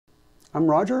I'm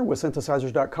Roger with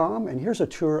Synthesizers.com, and here's a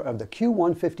tour of the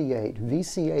Q158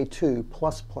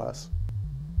 VCA2++.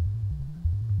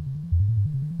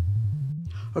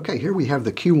 Okay, here we have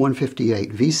the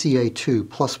Q158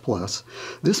 VCA2++.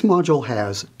 This module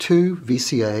has two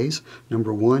VCAs,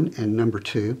 number 1 and number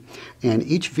 2, and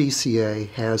each VCA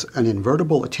has an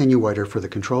invertible attenuator for the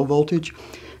control voltage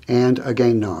and a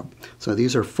gain knob. So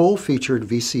these are full-featured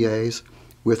VCAs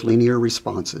with linear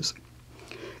responses.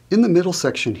 In the middle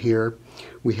section here,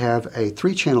 we have a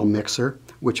 3-channel mixer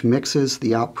which mixes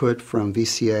the output from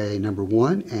VCA number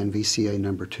 1 and VCA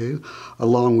number 2,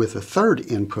 along with a third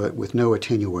input with no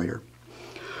attenuator.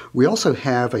 We also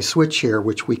have a switch here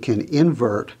which we can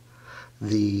invert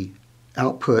the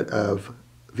output of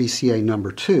VCA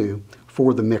number 2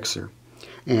 for the mixer.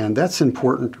 And that's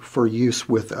important for use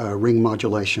with ring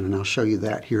modulation, and I'll show you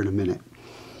that here in a minute.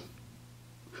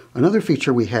 Another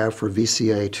feature we have for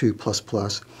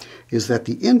VCA2++ is that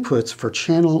the inputs for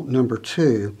channel number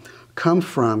 2 come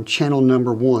from channel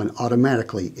number 1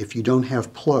 automatically if you don't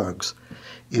have plugs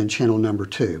in channel number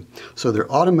 2. So they're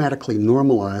automatically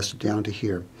normalized down to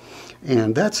here.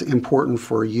 And that's important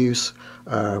for use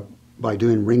by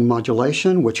doing ring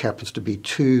modulation, which happens to be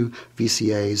two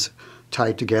VCAs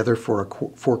tied together for a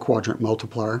 4-quadrant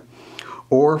multiplier,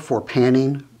 or for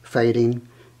panning, fading,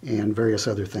 and various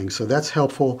other things. So that's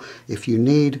helpful. If you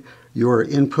need your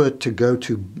input to go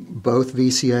to both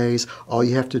VCAs, all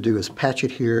you have to do is patch it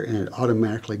here and it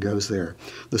automatically goes there.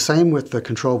 The same with the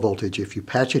control voltage. If you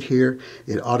patch it here,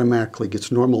 it automatically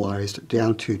gets normalized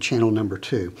down to channel number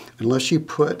 2, unless you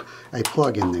put a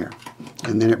plug in there,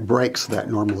 and then it breaks that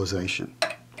normalization.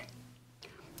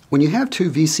 When you have two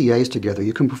VCAs together,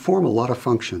 you can perform a lot of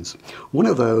functions. One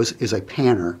of those is a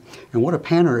panner. And what a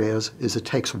panner is it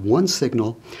takes one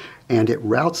signal and it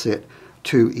routes it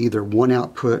to either one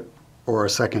output or a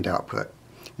second output.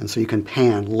 And so you can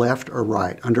pan left or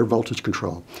right under voltage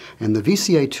control. And the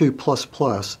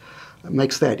VCA2++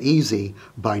 makes that easy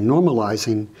by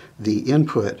normalizing the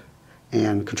input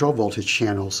and control voltage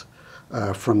channels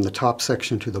from the top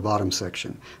section to the bottom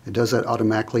section. It does that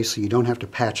automatically, so you don't have to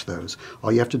patch those.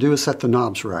 All you have to do is set the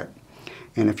knobs right.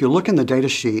 And if you look in the data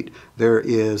sheet, there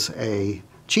is a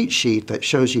cheat sheet that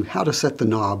shows you how to set the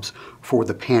knobs for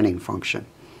the panning function.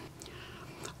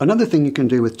 Another thing you can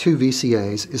do with two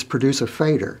VCAs is produce a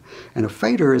fader. And a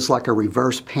fader is like a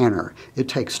reverse panner. It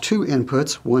takes two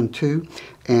inputs, 1, 2,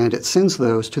 and it sends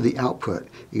those to the output,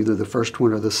 either the first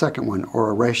one or the second one, or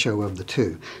a ratio of the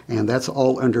two. And that's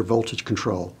all under voltage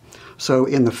control. So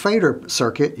in the fader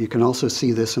circuit, you can also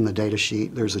see this in the data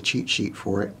sheet. There's a cheat sheet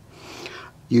for it.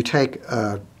 You take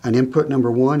an input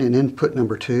number 1 and input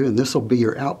number 2, and this will be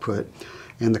your output.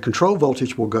 And the control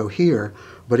voltage will go here,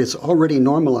 but it's already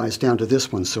normalized down to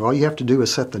this one, so all you have to do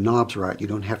is set the knobs right. You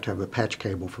don't have to have a patch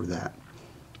cable for that.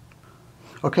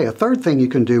 Okay, a third thing you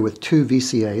can do with two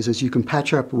VCAs is you can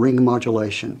patch up ring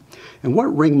modulation. And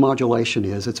what ring modulation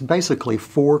is, it's basically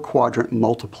 4-quadrant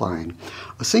multiplying.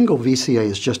 A single VCA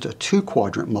is just a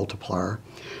 2-quadrant multiplier,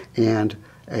 and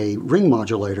a ring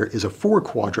modulator is a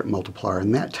 4-quadrant multiplier,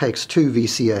 and that takes two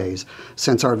VCAs,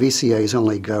 since our VCAs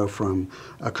only go from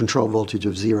a control voltage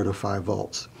of 0 to 5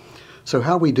 volts. So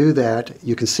how we do that,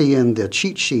 you can see in the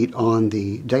cheat sheet on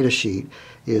the data sheet,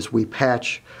 is we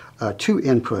patch two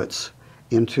inputs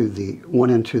into one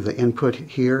into the input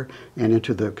here and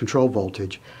into the control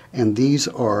voltage, and these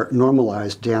are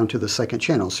normalized down to the second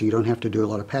channel, so you don't have to do a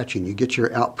lot of patching. You get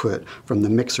your output from the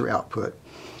mixer output.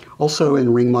 Also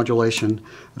in ring modulation,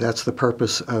 that's the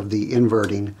purpose of the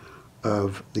inverting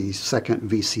of the second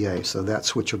VCA, so that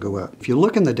switch will go up. If you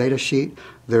look in the data sheet,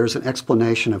 there's an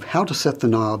explanation of how to set the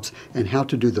knobs and how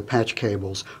to do the patch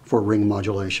cables for ring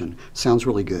modulation. Sounds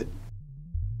really good.